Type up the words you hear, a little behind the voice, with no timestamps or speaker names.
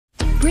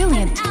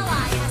Brilliant. An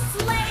ally has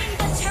slain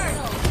the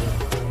turtle.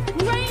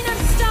 Rain of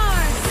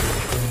stars.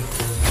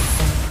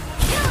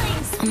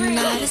 Killing spree. I'm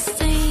not a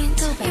saint,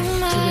 you're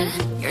mad.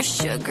 Your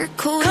sugar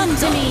coated Come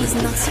to me. is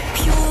not so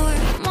pure.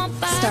 My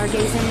body,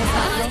 Stargazing with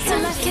that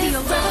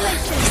Celestial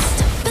revelation.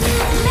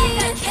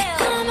 mega kill.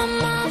 Come on,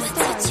 mama,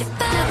 touch your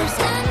back.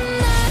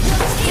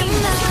 You're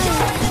mad.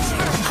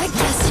 I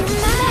guess you're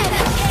mad.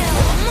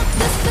 I'm a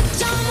best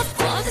pajama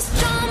for this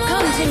drama.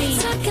 Come to me.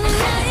 Talking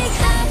like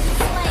that,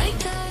 like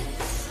that.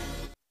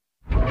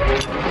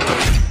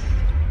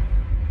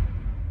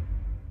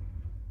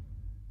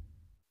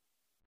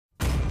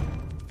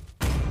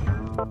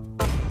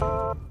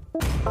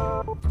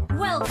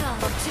 Welcome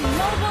to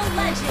Mobile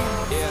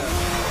Legends.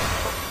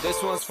 Yeah,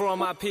 this one's for all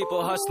my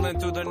people hustling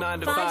through their 9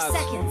 to 5. 5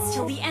 seconds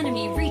till the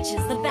enemy reaches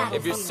the battlefield.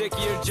 If you're sick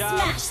of your job,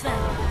 smash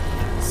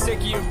them. sick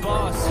of your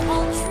boss,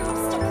 All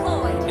troops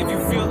deployed. if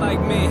you feel like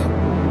me,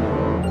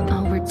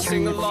 I'll return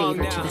sing the along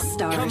favor now. to the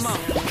stars. Come on,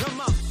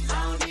 come on.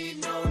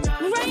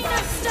 Rain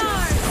of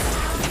stars.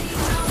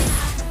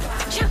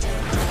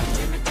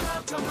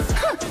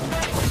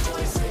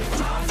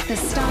 The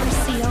stars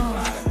see all,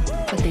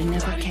 but they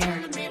never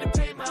care. Rain of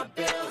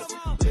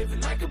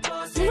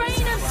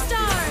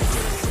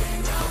stars.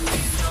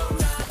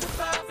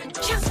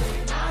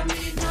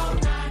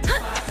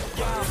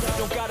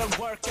 Don't gotta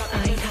work out I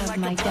have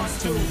my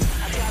destiny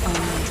on my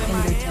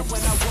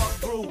fingertips.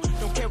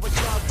 don't care what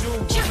y'all do.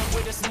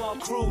 With a small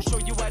crew, show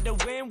you how to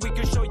win, we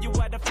can show you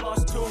how to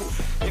floss too.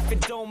 If it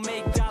don't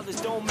make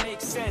dollars, don't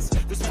make sense.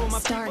 This for my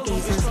people who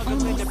been Stargazers struggling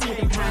to almost pay see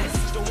the rent.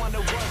 past. Don't wanna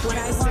work, What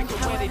I sick want,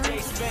 of where however, they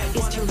spend.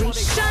 is to reach.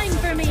 Shine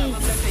for me.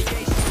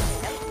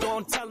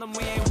 Don't tell them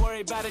we ain't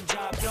worried about a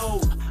job, no.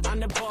 I'm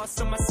the boss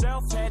of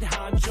myself, head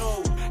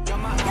honcho. Got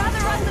my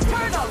Gather up the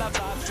turtle. all I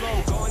vibe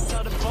flow. Go and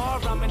tell the bar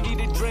I'ma need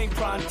a drink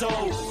pronto.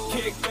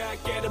 Kick back,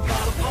 get a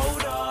bottle,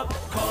 hold up.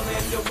 Call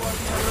in to work,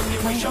 tell them you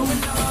ain't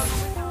showing up.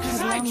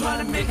 Cause I ain't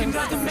trying to make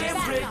another man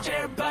rich.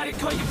 Everybody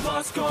call your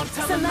boss, go and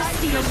tell them like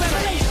Celestial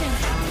revelation.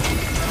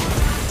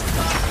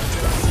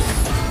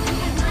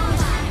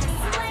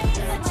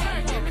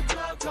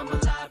 come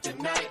alive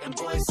tonight and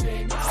boys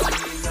sing.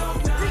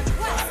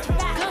 Request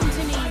back. Come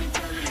to me.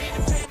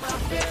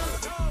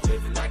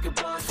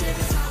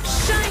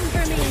 Shine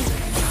for me.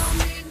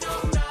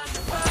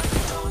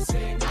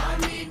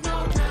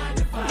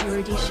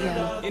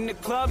 Eurydicio. In the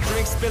club,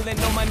 drink spilling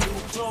on my new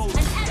clothes.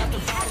 An enemy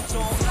has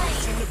been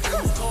slain. In the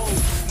booth cold.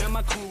 Now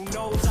my crew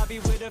knows I'll be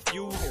with a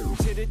few.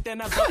 Hit it,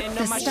 then I button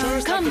The up my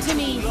stars shirt. come to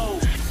me. Ain't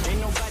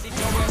nobody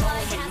going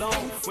home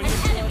alone. When the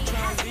girl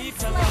trying to leave,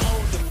 tell her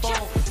hold the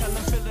phone. Tell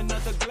them fill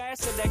another glass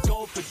of that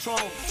gold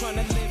Patron. Trying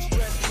to live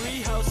stress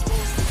free, how it's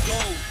supposed to go.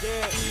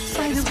 Yeah.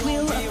 By the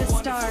will of the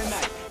stars.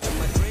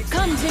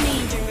 Come to me.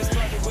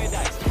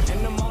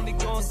 And I'm only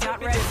going to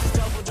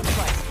double the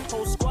price.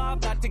 Whole squad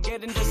about to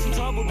get into some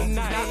trouble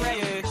tonight.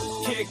 Yeah.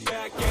 Kick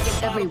back, get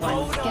a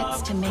Everyone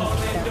gets to make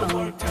their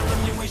own. Tell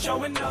them you ain't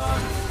showing up.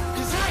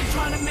 Cause I ain't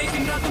trying to make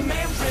another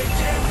man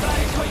rich.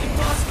 Everybody call your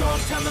boss, go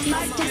and tell them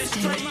like this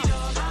distant. straight up.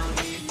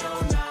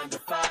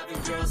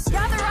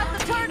 Gather up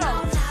the turtle.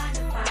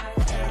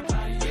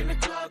 Everybody in the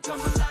club,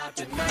 come alive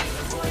tonight.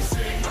 The boys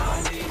sing. I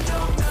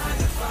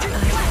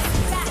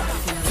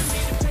have my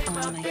destiny on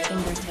my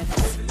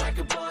fingertips. Like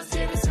a boss,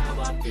 yeah, that's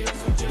how I feel.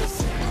 So just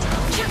sing.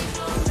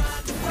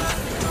 The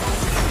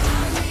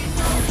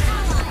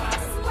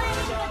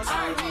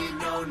stars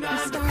lit up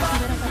a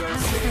path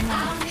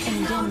for me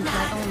and dimmed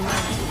my own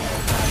light.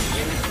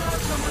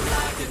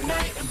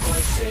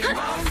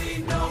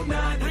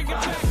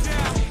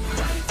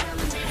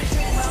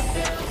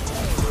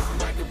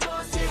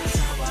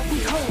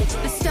 Behold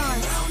the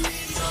stars.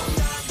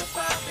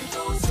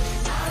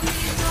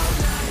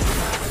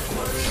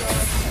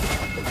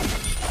 An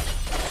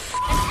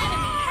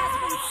enemy has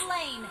been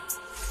slain.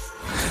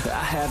 I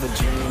have a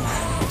dream,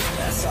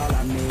 that's all I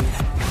need.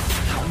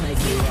 I'll make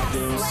it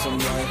happen with some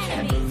work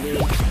and believe.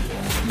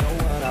 Know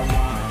what I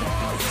want,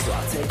 so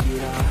I'll take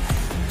it on.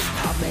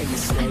 I'll make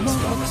mistakes,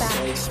 but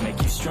mistakes make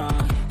you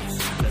strong.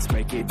 Let's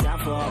break it down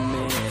for a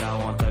minute. I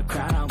want the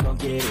crown, I'm gon'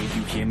 get it.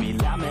 You hear me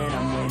loud, man,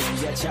 I'm winning.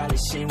 Yeah, Charlie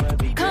Sheen will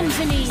be Come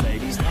to me.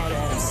 Ladies know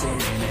that I'm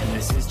sinning, and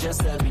this is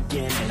just the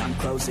beginning. I'm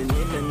closing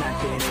in the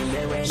night, and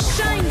there ain't no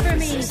Shine for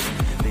me.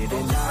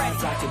 living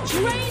life like a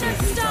dream. Rain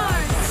of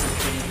stars.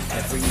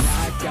 Every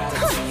night got a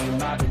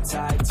team, I've been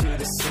tied to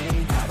the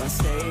scene. Out on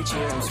stage,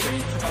 here I'm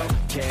screaming.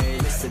 Okay,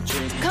 it's a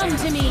dream. Come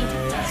to me.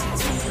 As a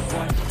team,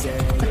 one day.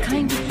 A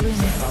kind of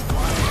blueness.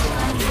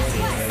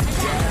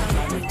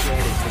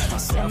 Push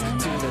myself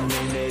to the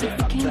limit. If I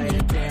play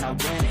it, then I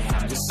win it.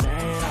 I'm just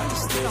saying, I'm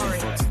just living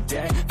for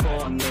today. For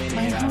a minute,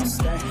 My I home don't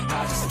stay. I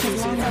just has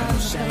lose long it, I gone don't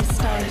with shame. those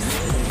stars.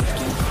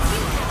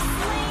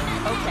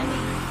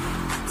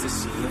 To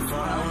see if I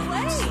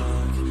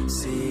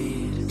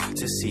succeed,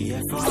 to see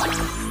if I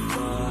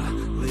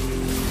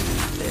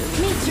believe.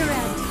 Meet your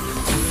end.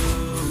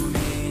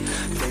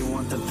 They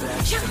want the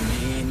best of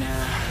me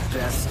now,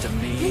 best of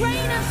me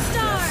Rain now, of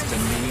stars. best of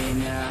me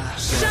now,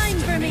 best Shine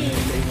of for me.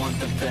 They want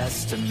the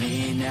best of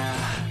me now,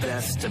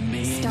 best of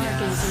me now,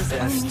 Stargazers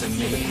best only of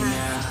see me the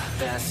past. now,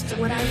 best of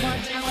me. What I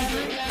want,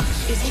 however,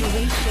 is to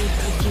reshape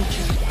the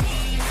future.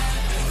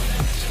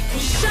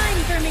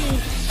 Shine for me!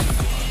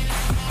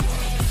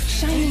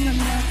 Shining on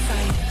the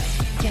outside,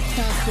 yet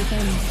dark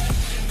within.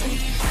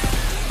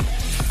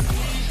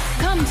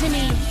 Come to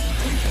me!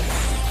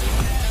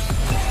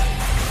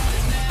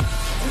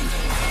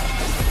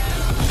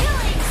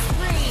 Killing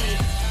spree!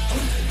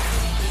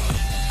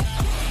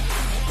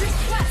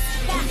 Request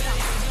backup!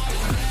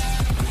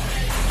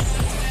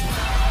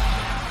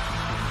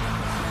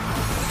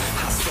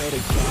 I swear to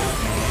God,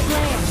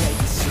 man, I make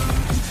a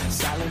scene.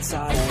 Silence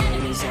all the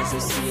haters as they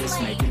see us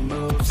making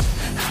moves.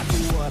 I do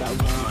what I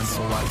want,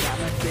 so I got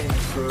nothing to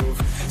prove.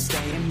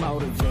 Staying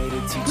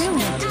motivated,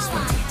 teaching others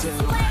what to do.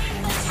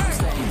 I'm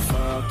staying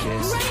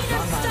focused,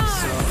 my mind is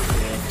so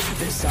fit.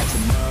 There's such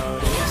a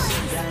notice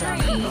that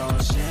I'm in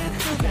motion.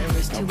 There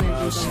is no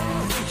motion,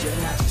 you're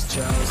not just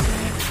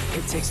chosen.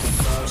 It takes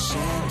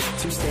devotion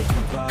to stay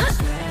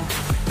composed, man.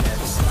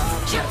 Never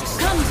stop, never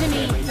stop. Come to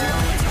me! Mega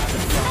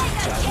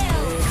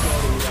kill!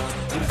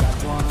 You got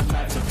one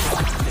life to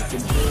fight,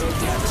 thinking big,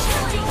 never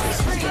stop. You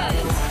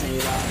gotta line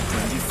it up.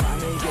 When you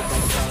finally get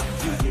back up,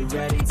 you get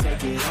ready,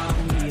 take it on,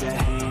 need a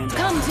hand.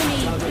 Come to me!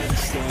 Already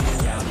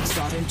stand out,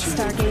 starting to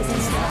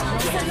Stargazing.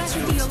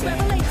 Celestial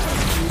revelation.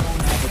 You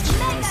don't have a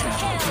chance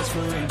now, 'cause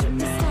we're in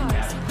demand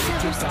now. You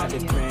can start to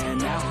grand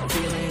now,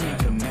 feeling in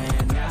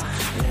command now.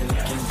 They're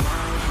looking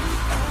right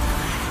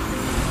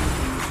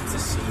to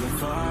see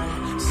if I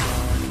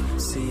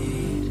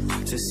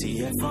succeed, to see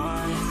if I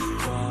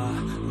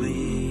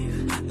believe.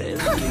 They're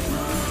looking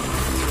right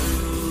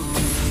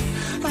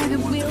By the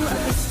will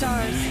of the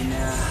stars.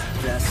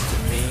 best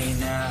of me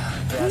now,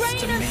 best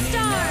Rain of of me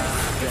stars.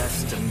 now,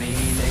 best of me.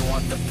 They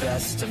want the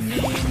best of me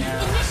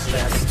now,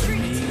 best of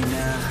me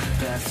now,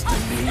 best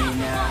of me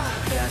now,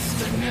 best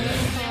of me.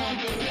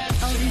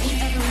 I'll reach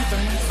every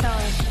burning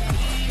star.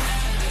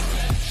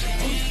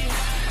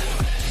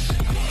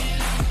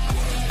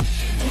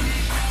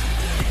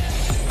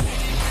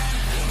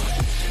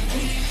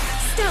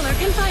 Stellar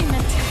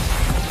confinement.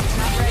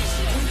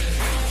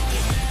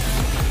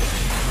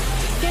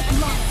 Get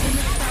lost in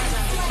the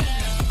stardust.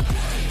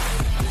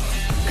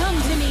 Come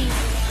to me.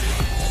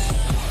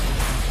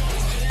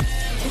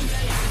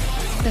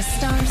 The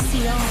stars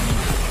see all.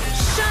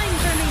 Shine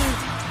for me.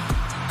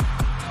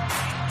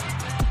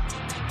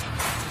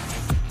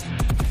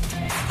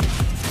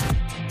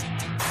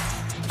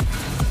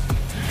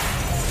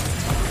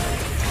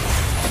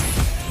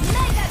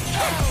 Mega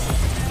kill.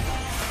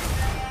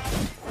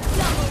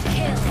 Double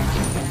kill.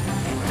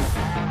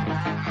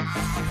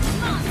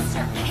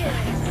 Monster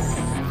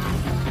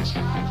kill.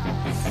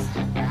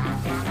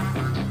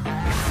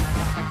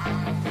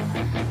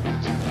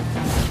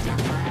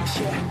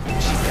 Yeah,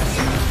 she's got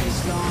some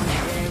nice long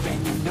hair,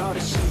 and you know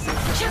that she's a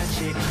bad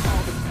chick.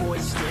 All the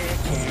boys stare,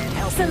 can't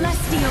help it.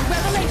 Celestial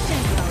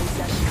revelation. Knows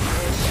that she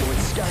wears short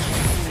skirt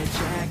and a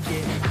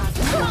jacket. I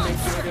just wanna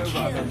get her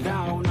all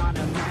alone on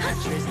a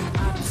mattress.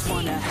 I just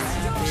wanna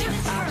have it,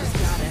 I just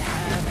gotta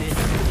have it.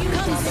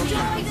 Come to me.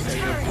 Say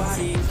your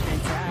body is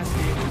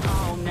fantastic,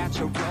 all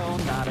natural,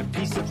 not a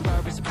piece of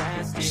fur is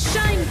plastic.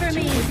 Shine for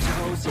me.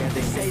 Toes, yeah,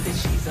 they say that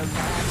she's a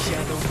latch.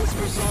 Yeah, the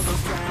whispers all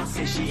around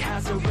say she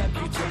has a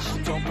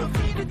reputation. Don't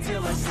believe it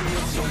till I see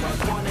it, so I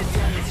want a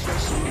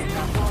demonstration. And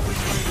I've always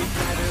learned it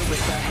better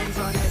with a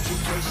hands-on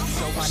education.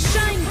 So I need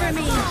Shine for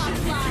me.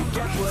 you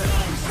get what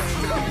I'm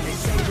saying. And they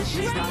say that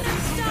she's not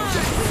easy, no,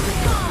 she's really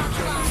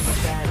complicated, but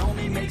that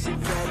only makes it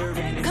better.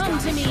 And it's Come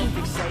got to me me. so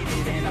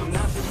fixated, and I'm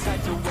not the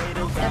type to wait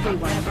around.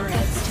 Everyone Never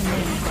gets to me.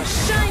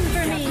 Shine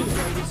for me.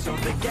 so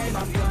the game,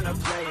 I'm gonna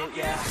play it,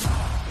 yeah.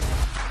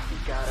 You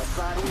got a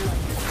body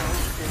like a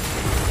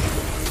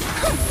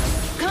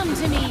Come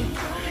to me.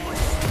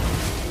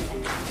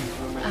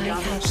 I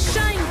have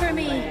Shine for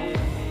me.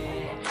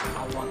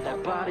 I want that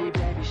body,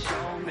 baby,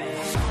 show me.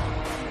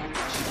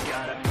 She's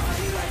got a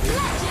body like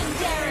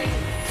Legendary.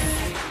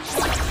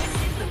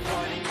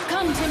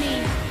 Come to me.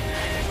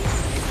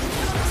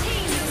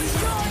 Team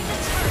destroy the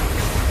turret.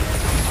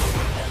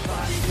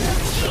 Team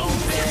destroy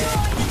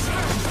the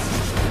turret.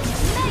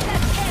 Mega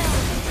kill.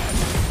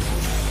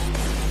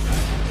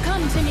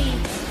 Come to me.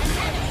 An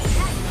enemy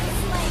has been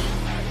slain.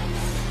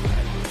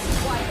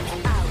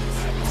 Wipe out.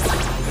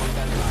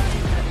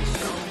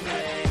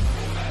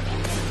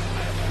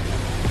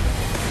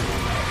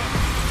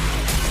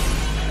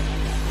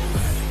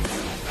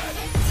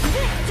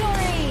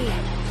 Victory!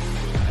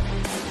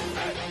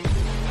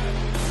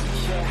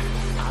 Yeah,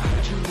 I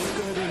heard you look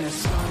good in a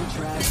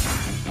sundress.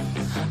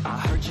 I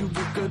heard you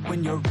look good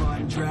when you're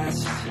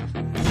undressed. I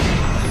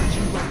heard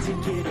you like to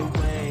get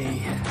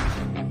away.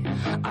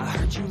 I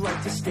heard you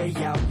like to stay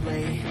out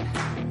late.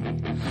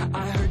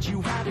 I heard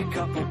you had a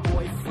couple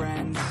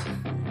boyfriends.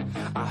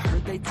 I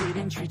heard they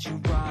didn't treat you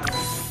right.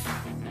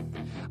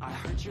 I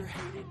heard you're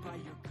hated by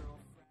your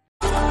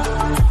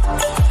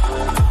girlfriend.